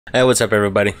Hey, what's up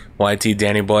everybody? YT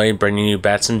Danny Boy bringing you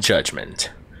Bats and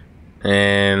Judgment.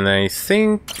 And I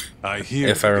think,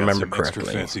 if I remember correctly,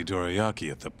 extra fancy dorayaki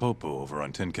at the Popo over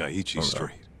on Tenkaichi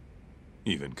Street.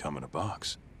 Even come in a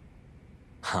box.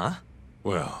 Huh?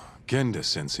 Well,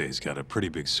 Genda-sensei's got a pretty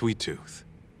big sweet tooth,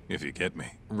 if you get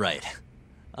me. Right.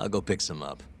 I'll go pick some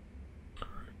up.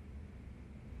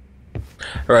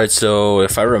 Alright, so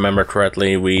if I remember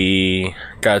correctly, we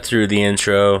got through the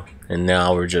intro, and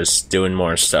now we're just doing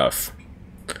more stuff.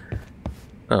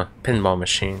 Oh, pinball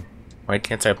machine. Why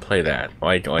can't I play that?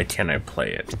 Why can't I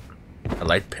play it? I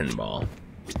like pinball.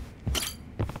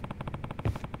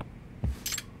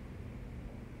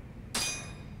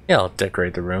 Yeah, I'll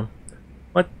decorate the room.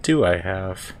 What do I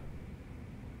have?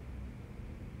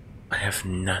 I have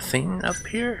nothing up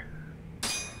here?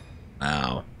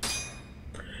 Wow.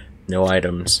 No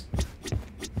items.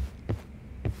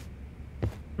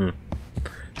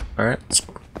 Alright, let's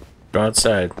go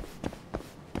outside.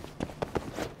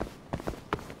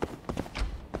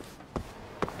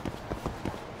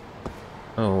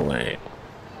 Oh wait.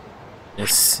 I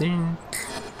think...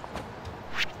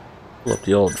 Pull up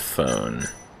the old phone.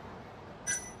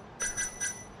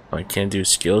 Oh, I can't do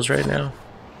skills right now?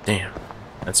 Damn.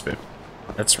 That's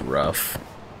rough.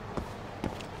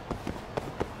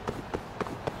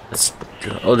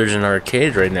 Oh, there's an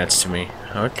arcade right next to me.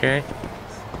 Okay.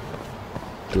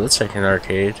 It looks like an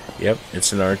arcade. Yep,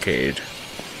 it's an arcade.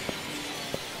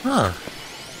 Huh.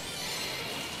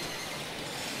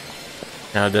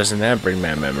 Now doesn't that bring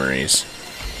back memories?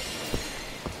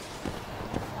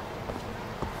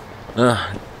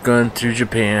 Going through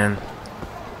Japan.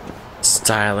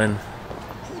 Styling.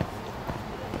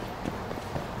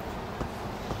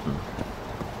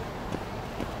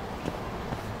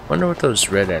 Wonder what those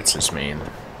red X's mean.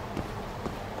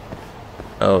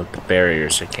 Oh, the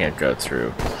barriers I can't go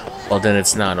through. Well, then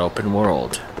it's not open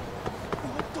world.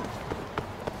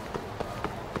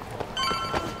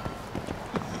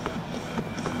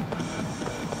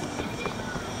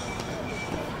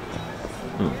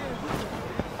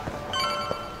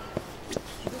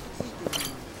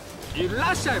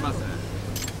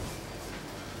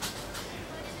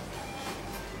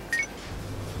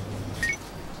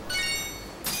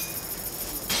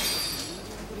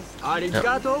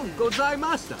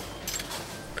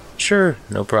 Sure,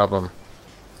 no problem.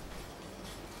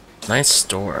 Nice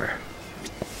store.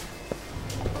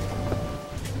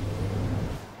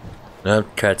 Nope,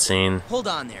 cutscene. Hold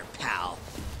on there, pal.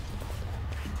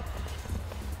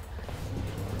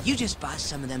 You just bought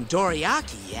some of them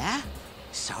dorayaki, yeah?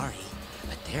 Sorry,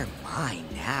 but they're mine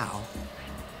now.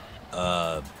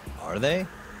 Are they?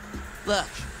 Look,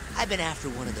 I've been after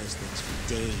one of those things for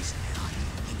days now,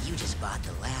 and you just bought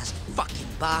the last fucking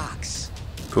box.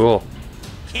 Cool.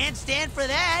 Can't stand for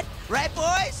that, right,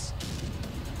 boys?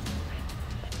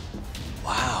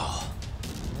 Wow.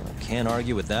 Can't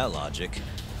argue with that logic.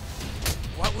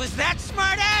 What was that,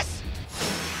 smartass?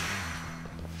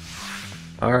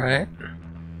 Alright.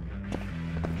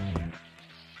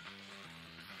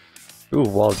 Ooh,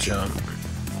 wall jump.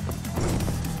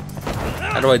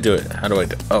 How do I do it? How do I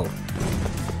do it? Oh.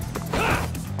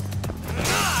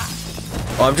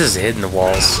 Oh, I'm just hitting the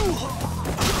walls.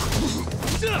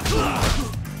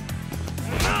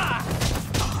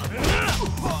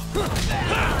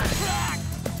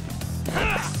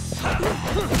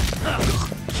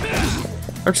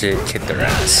 I'm just gonna kick their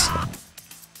ass.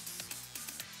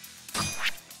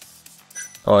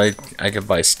 Oh, I can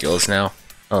buy skills now.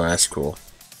 Oh, that's cool.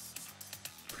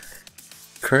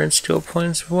 Current skill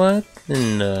points? What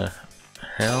in the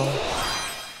hell?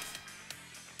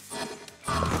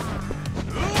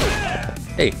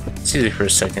 Hey, excuse me for a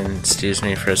second. Excuse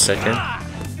me for a second.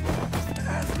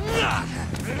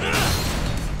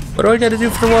 What do I gotta do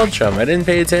for the wall jump? I didn't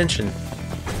pay attention.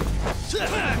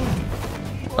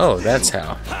 Oh, that's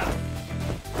how.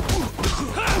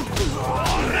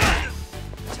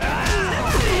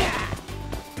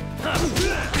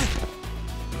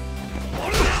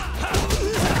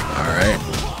 Alright.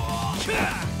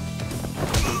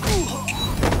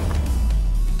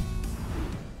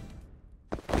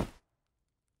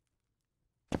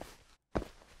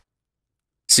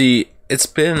 See, it's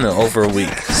been over a week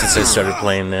since I started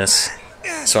playing this,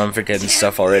 so I'm forgetting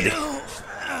stuff already.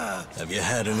 Have you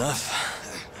had enough?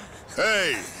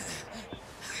 Hey!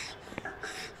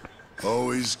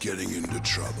 Always getting into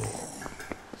trouble.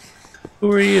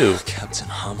 Who are you? Captain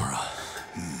Hamura.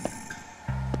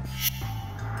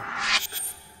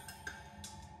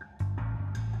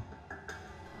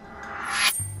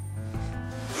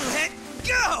 Let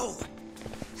go!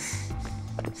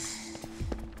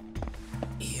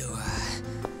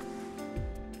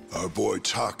 Our boy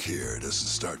talk here doesn't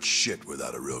start shit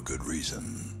without a real good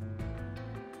reason.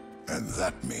 And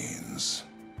that means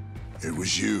it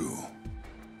was you.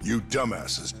 You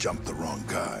dumbasses jumped the wrong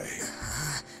guy.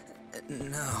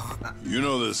 No. You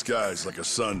know this guy's like a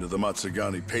son to the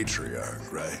Matsugani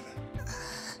patriarch, right?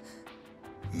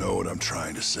 Know what I'm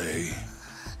trying to say?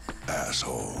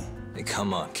 Asshole. Hey,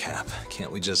 come on, Cap.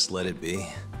 Can't we just let it be?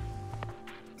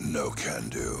 No can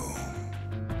do.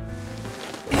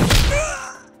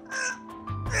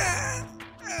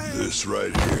 This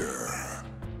right here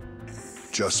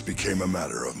just became a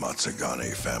matter of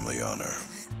Matsugani family honor.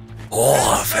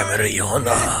 Oh, family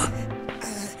honor.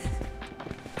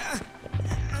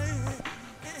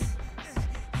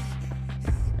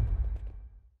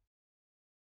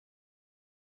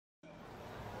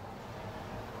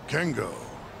 Kengo,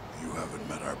 you haven't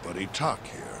met our buddy Tak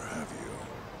here, have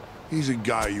you? He's a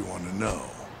guy you want to know.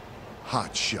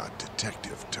 Hotshot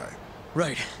detective type.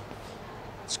 Right.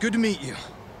 It's good to meet you.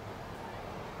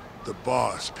 The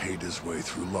boss paid his way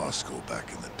through law school back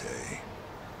in the day.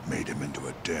 Made him into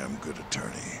a damn good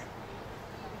attorney.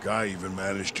 Guy even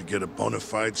managed to get a bona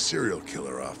fide serial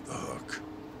killer off the hook.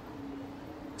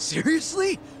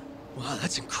 Seriously? Wow,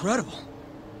 that's incredible.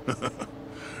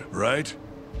 Right?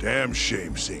 Damn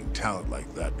shame seeing talent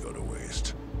like that go to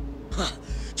waste. Huh,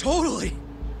 totally.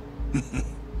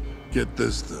 Get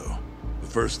this, though. The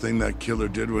first thing that killer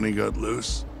did when he got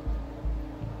loose?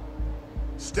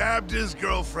 Stabbed his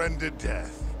girlfriend to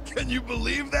death. Can you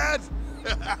believe that?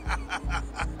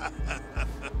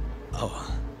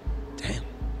 Oh, damn.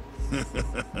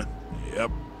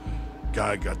 Yep.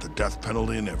 Guy got the death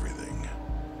penalty and everything.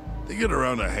 They get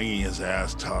around to hanging his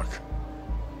ass, Tak.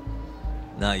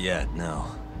 Not yet, no.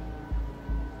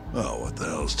 Oh, what the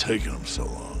hell's taking him so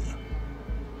long?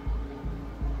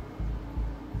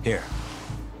 Here.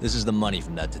 This is the money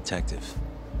from that detective.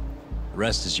 The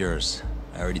rest is yours.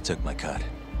 I already took my cut.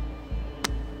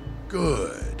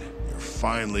 Good. You're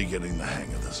finally getting the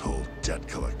hang of this whole debt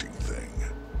collecting thing.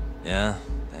 Yeah,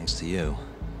 thanks to you.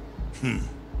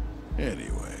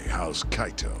 Anyway, how's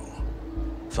Kaito?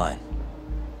 Fine.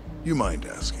 You mind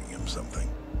asking him something?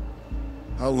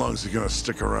 How long's he gonna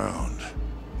stick around?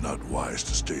 Not wise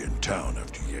to stay in town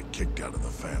after you get kicked out of the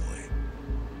family.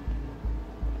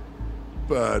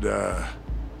 But,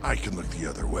 I can look the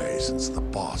other way since the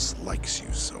boss likes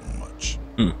you so much.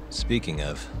 Speaking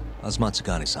of, how's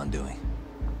Matsugani-san doing?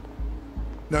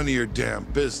 None of your damn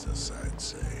business, I'd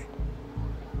say.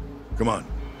 Come on,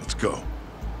 let's go.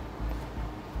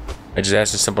 I just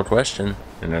asked a simple question,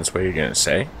 and that's what you're gonna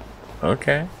say?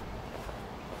 Okay.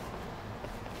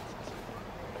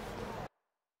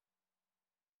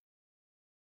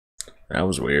 That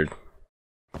was weird.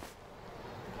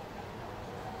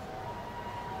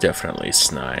 Definitely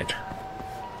snide.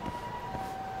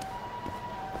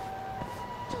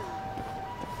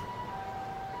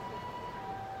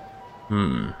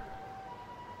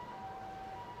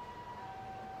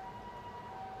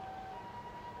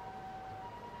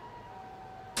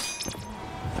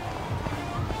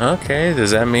 Okay,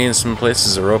 does that mean some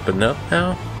places are opened up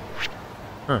now?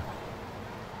 Huh.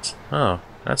 Oh,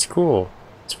 that's cool.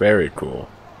 It's very cool.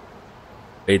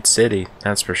 Fate City,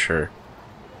 that's for sure.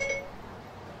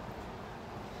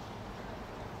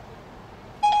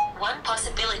 One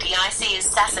possibility I see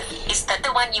is SHAZAM. Is that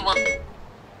the one you want?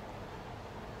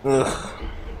 Ugh.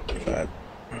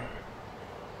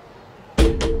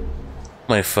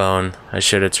 My phone. I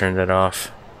should have turned it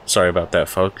off. Sorry about that,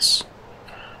 folks.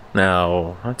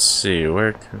 Now, let's see,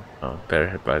 where can... Oh, better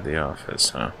head by the office,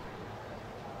 huh?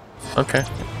 Okay.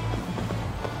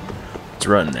 Let's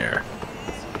run there.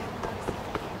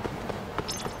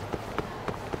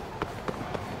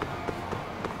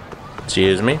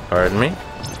 Excuse me, pardon me.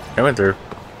 Coming through.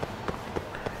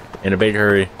 In a big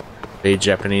hurry. Big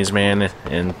Japanese man,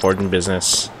 important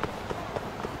business.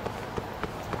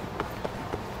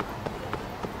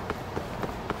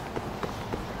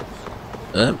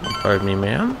 Pardon me,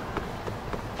 ma'am.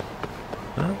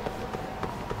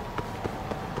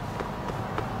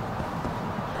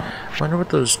 Wonder what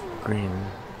those green...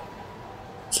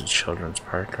 It's a children's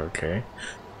park, okay.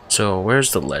 So,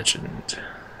 where's the legend?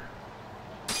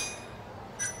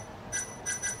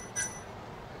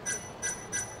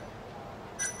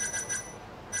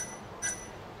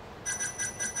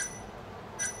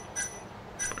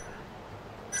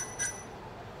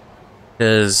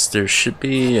 Because there should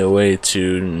be a way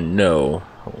to know.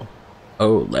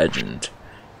 Oh, legend.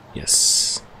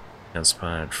 Yes.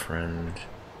 Unspotted friend.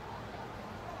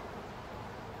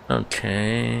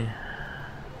 Okay.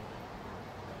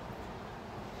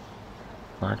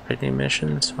 Lot picking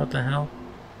missions? What the hell?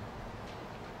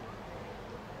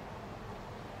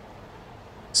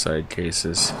 Side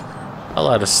cases. A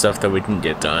lot of stuff that we can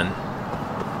get done.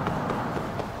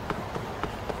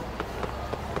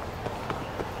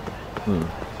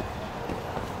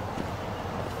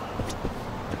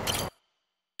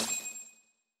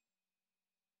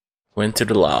 Went to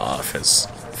the law office.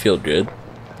 Feel good.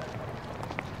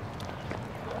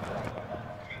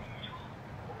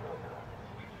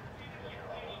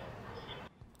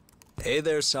 Hey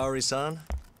there, Saori-san.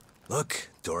 Look,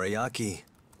 dorayaki.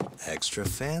 Extra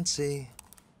fancy.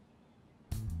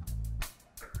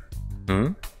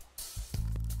 God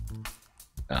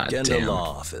Genda damn.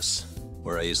 Law Office,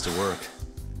 where I used to work.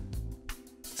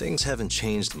 Things haven't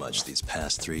changed much these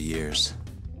past 3 years.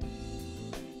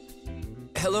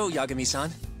 Hello,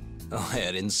 Yagami-san. Oh, hey,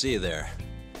 I didn't see you there.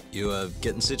 You,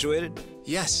 getting situated?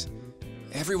 Yes.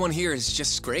 Everyone here is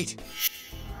just great.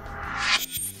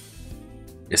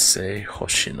 Issei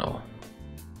Hoshino.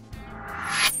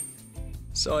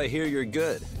 So I hear you're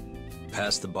good.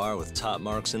 Passed the bar with top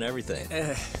marks and everything.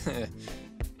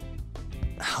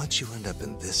 How'd you end up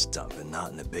in this dump and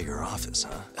not in a bigger office,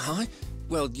 huh? Huh?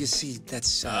 Well, you see,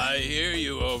 that's, I hear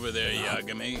you over there,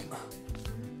 Yagami.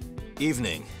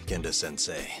 Evening,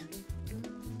 Genda-sensei.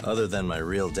 Other than my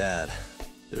real dad,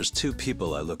 there's 2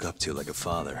 people I look up to like a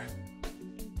father.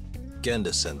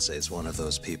 Genda-sensei's one of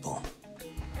those people.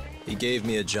 He gave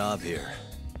me a job here,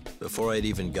 before I'd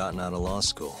even gotten out of law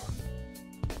school.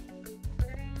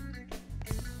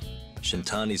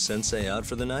 Shintani-sensei out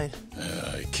for the night?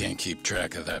 I can't keep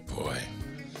track of that boy.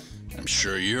 I'm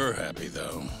sure you're happy,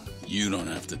 though. You don't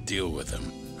have to deal with him.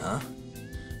 Huh?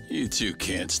 You two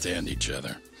can't stand each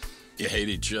other. You hate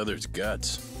each other's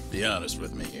guts. Be honest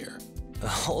with me here.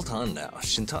 Hold on now.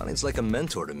 Shintani's like a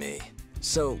mentor to me.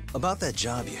 So, about that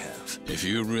job you have. If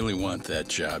you really want that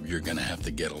job, you're gonna have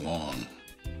to get along.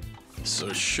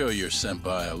 So show your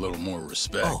senpai a little more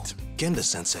respect. Oh,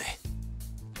 Genda-sensei.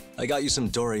 I got you some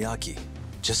dorayaki.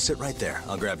 Just sit right there.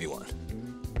 I'll grab you one.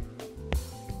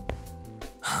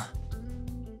 Huh?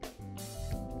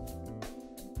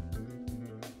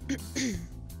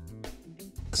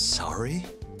 Sorry?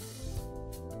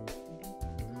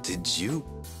 Did you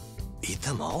eat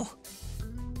them all?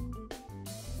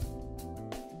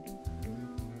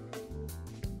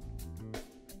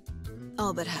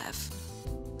 All but half.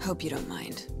 Hope you don't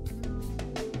mind.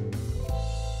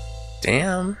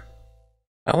 Damn.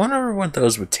 I wonder what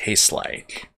those would taste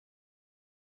like.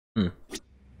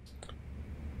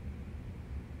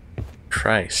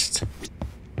 Christ.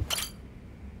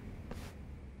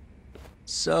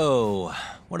 So,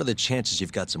 what are the chances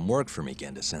you've got some work for me,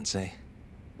 Genda-sensei?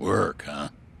 Work, huh?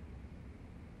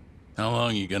 How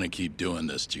long you gonna keep doing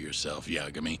this to yourself,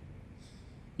 Yagami?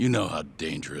 You know how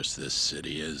dangerous this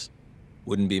city is.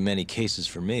 Wouldn't be many cases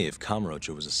for me if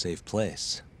Kamurocho was a safe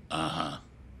place. Uh-huh.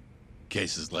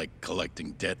 Cases like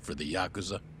collecting debt for the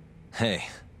Yakuza? Hey,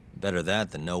 better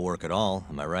that than no work at all,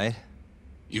 am I right?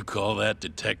 You call that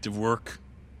detective work?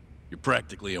 You're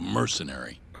practically a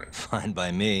mercenary. Fine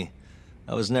by me.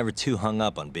 I was never too hung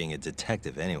up on being a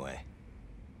detective anyway.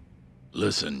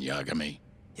 Listen, Yagami.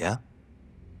 Yeah?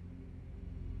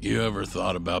 You ever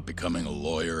thought about becoming a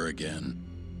lawyer again?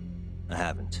 I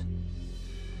haven't.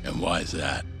 And why's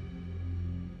that?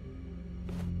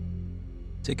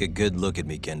 Take a good look at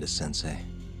me, Genda-sensei.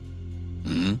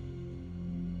 Hmm?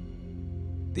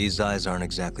 These eyes aren't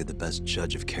exactly the best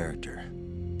judge of character.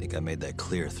 Think I made that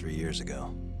clear 3 years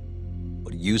ago.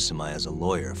 What use am I as a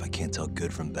lawyer if I can't tell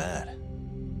good from bad?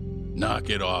 Knock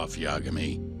it off,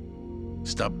 Yagami.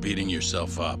 Stop beating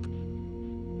yourself up.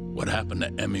 What happened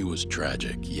to Emmy was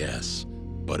tragic, yes,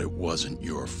 but it wasn't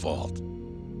your fault.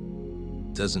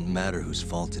 Doesn't matter whose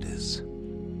fault it is.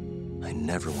 I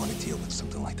never want to deal with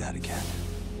something like that again.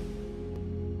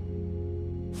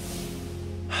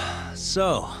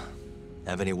 So,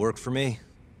 have any work for me?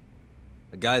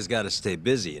 A guy's gotta stay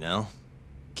busy, you know?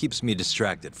 Keeps me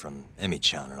distracted from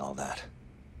Emmy-chan and all that.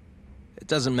 It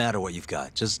doesn't matter what you've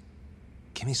got, just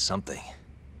give me something.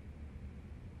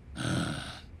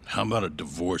 How about a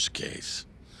divorce case?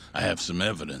 I have some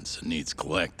evidence that needs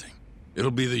collecting. It'll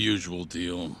be the usual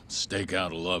deal. Stake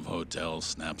out a love hotel,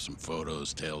 snap some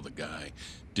photos, tail the guy,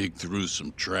 dig through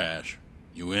some trash.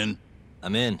 You in?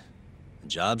 I'm in. A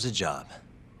job's a job.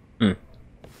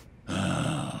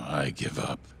 I give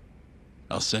up.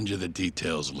 I'll send you the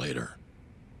details later.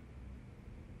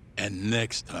 And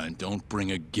next time, don't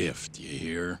bring a gift, you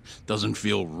hear? Doesn't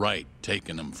feel right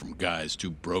taking them from guys too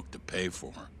broke to pay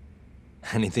for.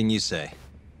 Anything you say.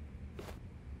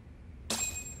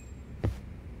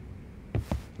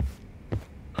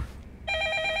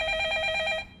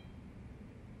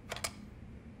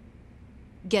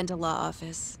 Genda Law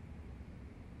Office.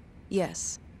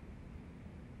 Yes.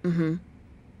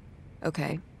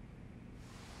 Okay.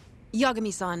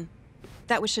 Yagami-san,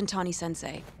 that was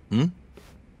Shintani-sensei. Hmm?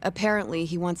 Apparently,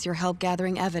 he wants your help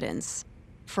gathering evidence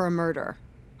for a murder.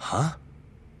 Huh?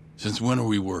 Since when are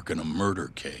we working a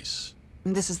murder case?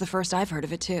 And this is the first I've heard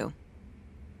of it, too.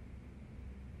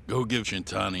 Go give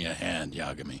Shintani a hand,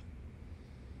 Yagami.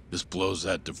 This blows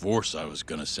that divorce I was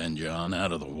gonna send you on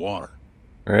out of the water.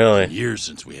 Really? Years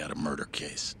since we had a murder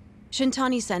case.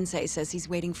 Shintani-sensei says he's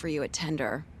waiting for you at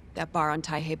Tender, that bar on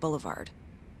Taihei Boulevard.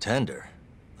 Tender.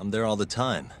 I'm there all the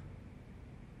time.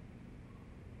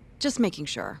 Just making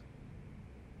sure.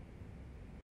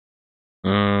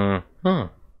 Mm-hmm.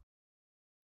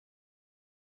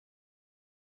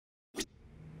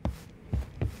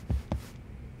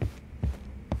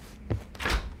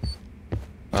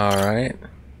 Alright.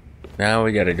 Now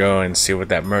we gotta go and see what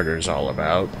that murder is all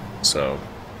about. So,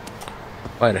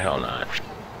 why the hell not?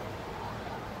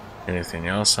 Anything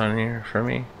else on here for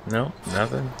me? No?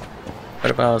 Nothing?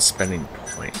 What about spending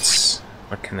points?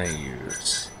 What can I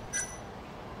use?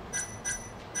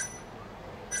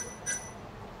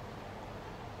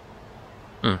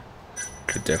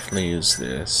 Could definitely use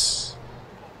this.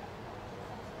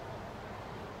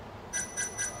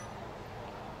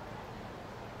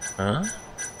 Huh?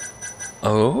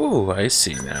 Oh, I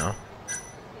see now.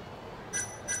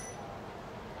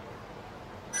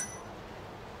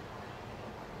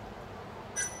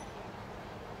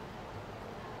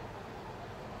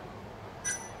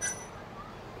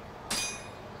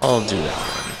 I'll do that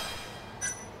one.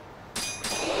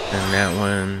 And that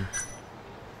one.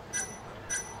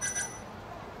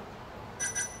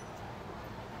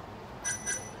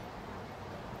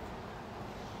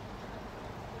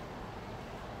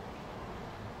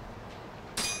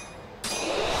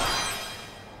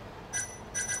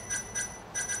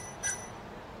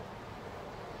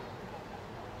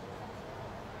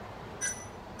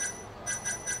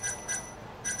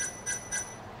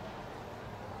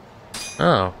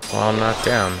 Oh, well, I'm not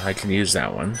down. I can use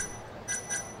that one.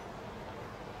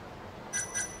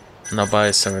 And I'll buy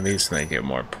some of these and I get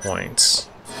more points.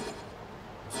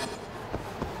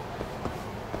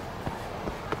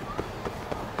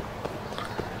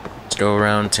 Let's go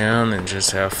around town and just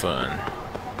have fun.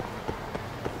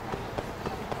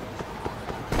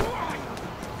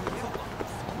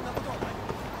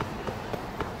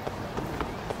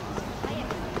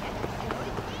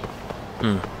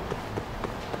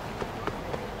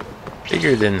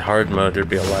 Figured in hard mode there'd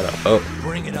be a lot of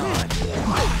Bring it on.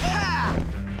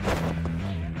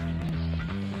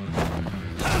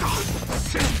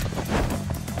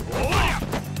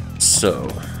 So.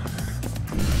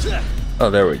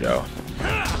 Oh, there we go.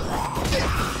 Let's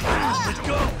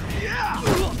go.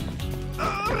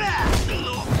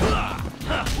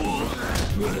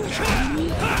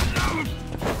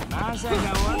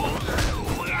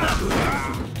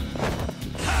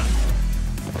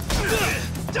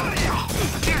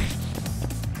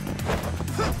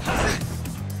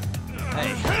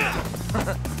 Hey.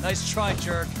 Nice try,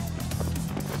 jerk.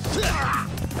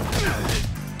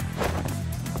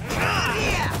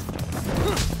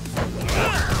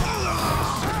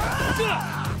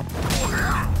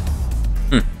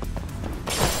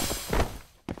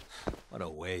 What a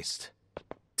waste.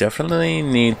 Definitely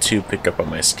need to pick up on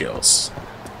my skills.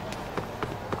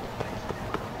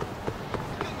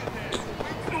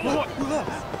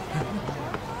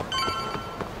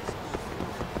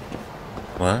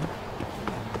 What?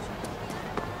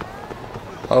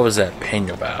 What was that ping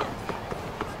about?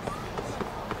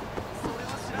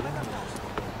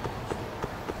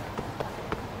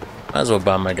 Might as well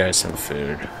buy my guy some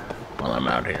food while I'm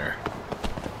out here.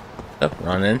 Oh,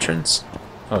 wrong entrance?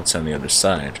 Oh, it's on the other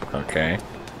side. Okay.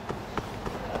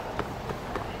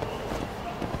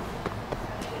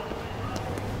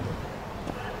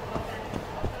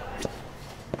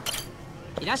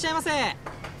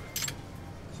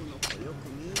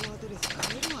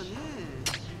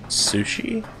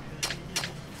 Sushi?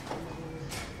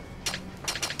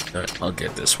 Alright, I'll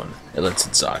get this one. It looks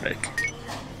exotic.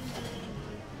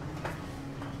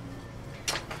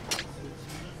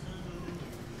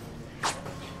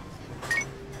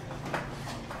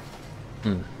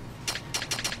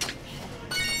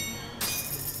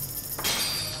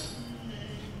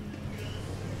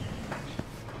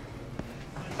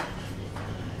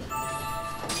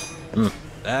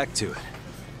 Back to it.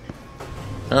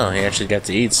 Oh, he actually got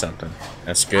to eat something.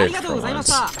 That's good for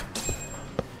once.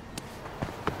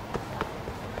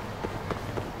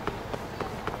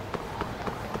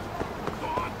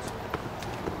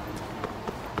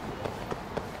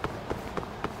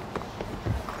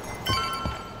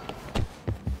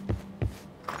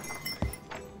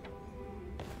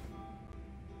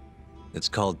 It's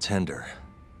called Tender.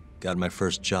 Got my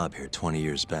first job here 20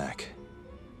 years back.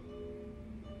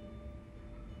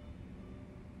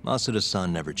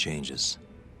 Masuda-san never changes.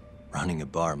 Running a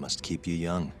bar must keep you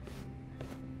young.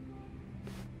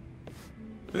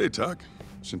 Hey, Tuck.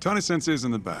 Shintani-sensei's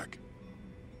in the back.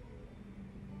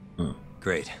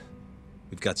 Great.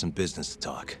 We've got some business to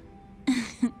talk.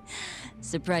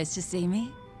 Surprised to see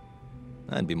me?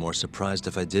 I'd be more surprised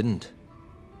if I didn't.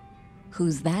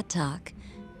 Who's that, Talk?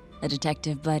 A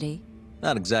detective buddy?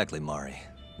 Not exactly, Mari.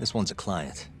 This one's a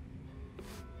client.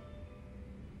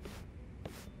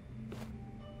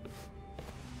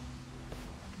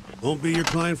 Won't be your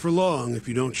client for long if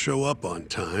you don't show up on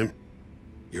time.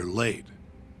 You're late.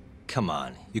 Come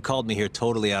on, you called me here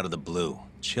totally out of the blue.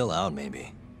 Chill out,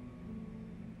 maybe.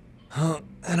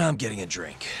 And I'm getting a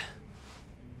drink.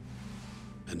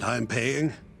 And I'm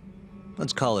paying?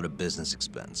 Let's call it a business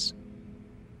expense.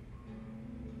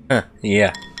 Huh,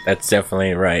 yeah, that's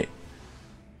definitely right.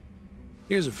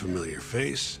 Here's a familiar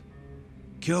face.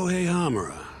 Kyohei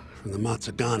Hamura, from the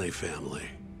Matsugane family.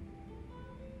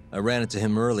 I ran into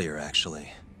him earlier,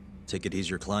 actually. Take it he's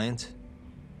your client?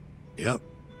 Yep,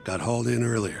 got hauled in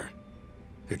earlier.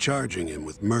 They're charging him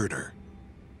with murder.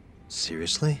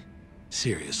 Seriously?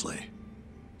 Seriously.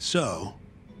 So,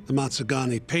 the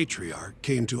Matsugane patriarch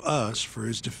came to us for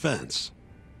his defense.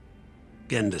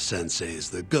 Genda-sensei is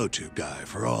the go-to guy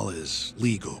for all his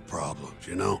legal problems,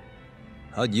 you know?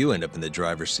 How'd you end up in the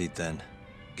driver's seat then?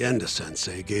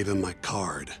 Genda-sensei gave him my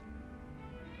card.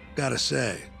 Gotta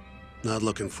say, not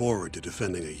looking forward to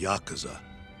defending a Yakuza.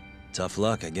 Tough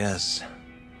luck, I guess.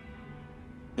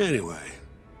 Anyway,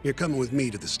 you're coming with me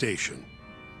to the station.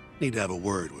 Need to have a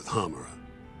word with Hamura.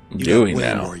 You Doing got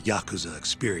way now. more Yakuza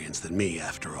experience than me,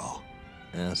 after all.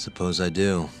 Yeah, suppose I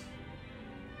do.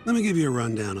 Let me give you a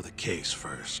rundown of the case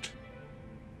first.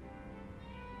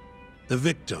 The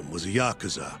victim was a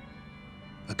Yakuza,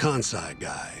 a Kansai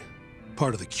guy,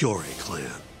 part of the Kyorei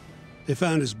clan. They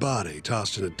found his body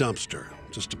tossed in a dumpster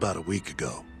just about a week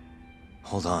ago.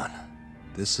 Hold on.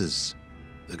 This is...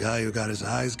 The guy who got his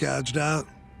eyes gouged out?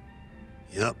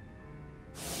 Yep.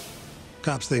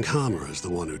 Cops think Hamura is the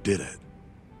one who did it.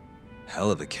 hell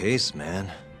of a case,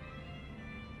 man.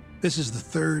 This is the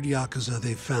third Yakuza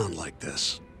they've found like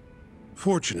this.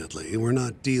 Fortunately, we're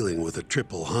not dealing with a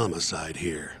triple homicide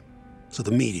here, so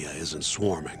the media isn't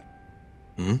swarming.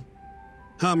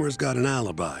 Hammer's got an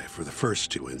alibi for the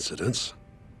first two incidents.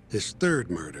 His third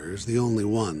murder is the only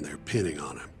one they're pinning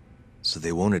on him. So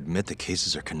they won't admit the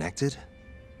cases are connected?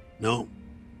 No.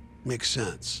 Makes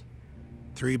sense.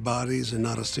 3 bodies and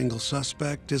not a single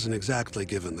suspect isn't exactly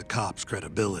giving the cops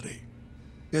credibility.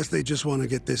 Guess they just want to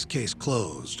get this case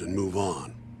closed and move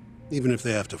on, even if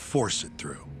they have to force it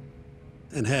through.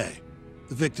 And hey,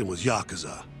 the victim was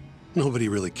Yakuza. Nobody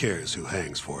really cares who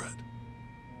hangs for it.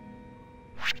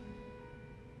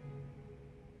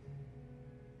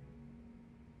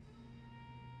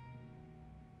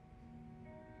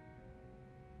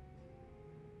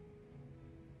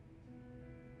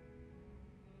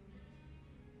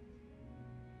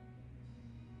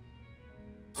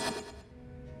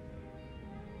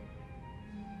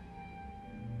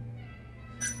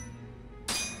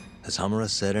 Has Hamura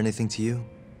said anything to you?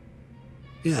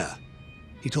 Yeah,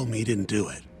 he told me he didn't do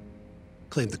it.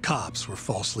 Claimed the cops were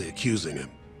falsely accusing him.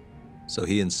 So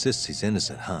he insists he's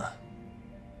innocent, huh?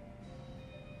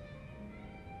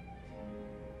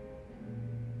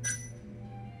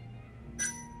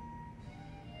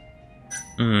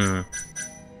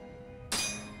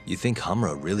 You think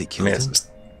Hamura really killed him?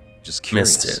 Just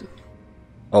curious. Missed it.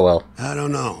 Oh well. I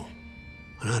don't know,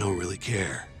 and I don't really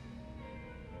care.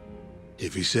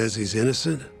 If he says he's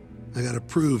innocent, I gotta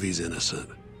prove he's innocent.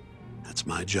 That's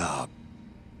my job.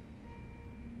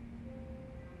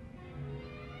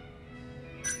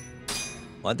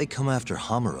 Why'd they come after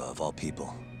Hamura, of all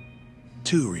people?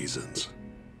 2 reasons.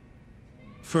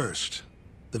 First,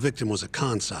 the victim was a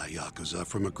Kansai Yakuza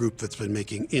from a group that's been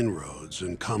making inroads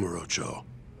in Kamurocho,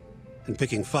 and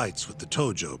picking fights with the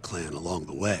Tojo clan along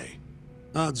the way.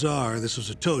 Odds are this was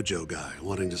a Tojo guy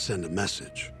wanting to send a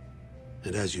message.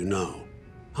 And as you know,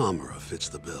 Hamura fits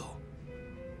the bill.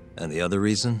 And the other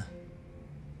reason?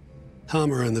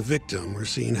 Hamura and the victim were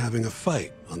seen having a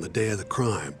fight on the day of the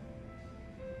crime.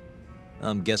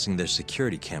 I'm guessing there's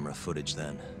security camera footage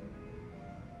then.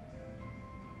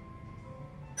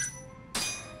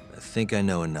 I think I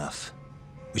know enough.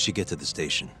 We should get to the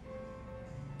station.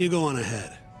 You go on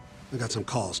ahead. I got some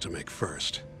calls to make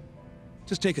first.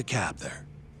 Just take a cab there.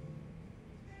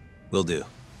 Will do.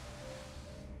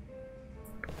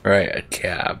 Right, a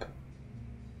cab.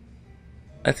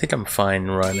 I think I'm fine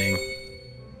running.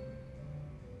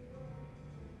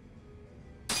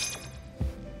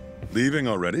 Leaving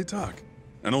already, Talk?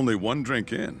 And only one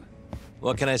drink in.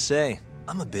 What can I say?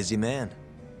 I'm a busy man.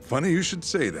 Funny you should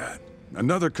say that.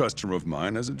 Another customer of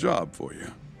mine has a job for you.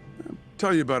 I'll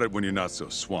tell you about it when you're not so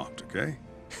swamped, okay?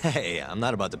 Hey, I'm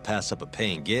not about to pass up a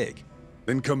paying gig.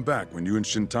 Then come back when you and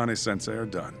Shintani-sensei are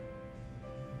done.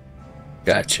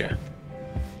 Gotcha.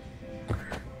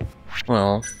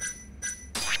 Well,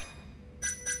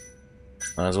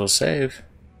 might as well save.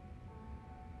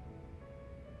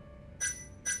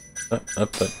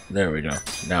 Up. There we go.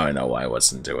 Now I know why I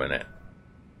wasn't doing it.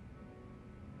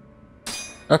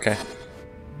 Okay.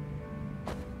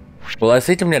 Well, I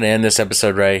think I'm going to end this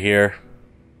episode right here.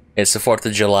 It's the 4th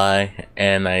of July,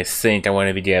 and I think I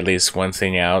wanted to get at least one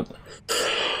thing out.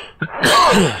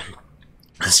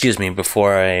 Excuse me,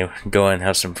 before I go and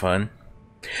have some fun.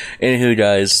 Anywho,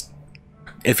 guys,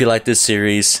 if you like this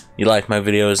series, you like my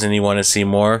videos, and you want to see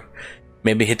more,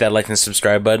 maybe hit that like and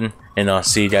subscribe button, and I'll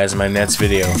see you guys in my next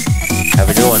video. Have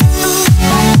a good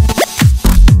one.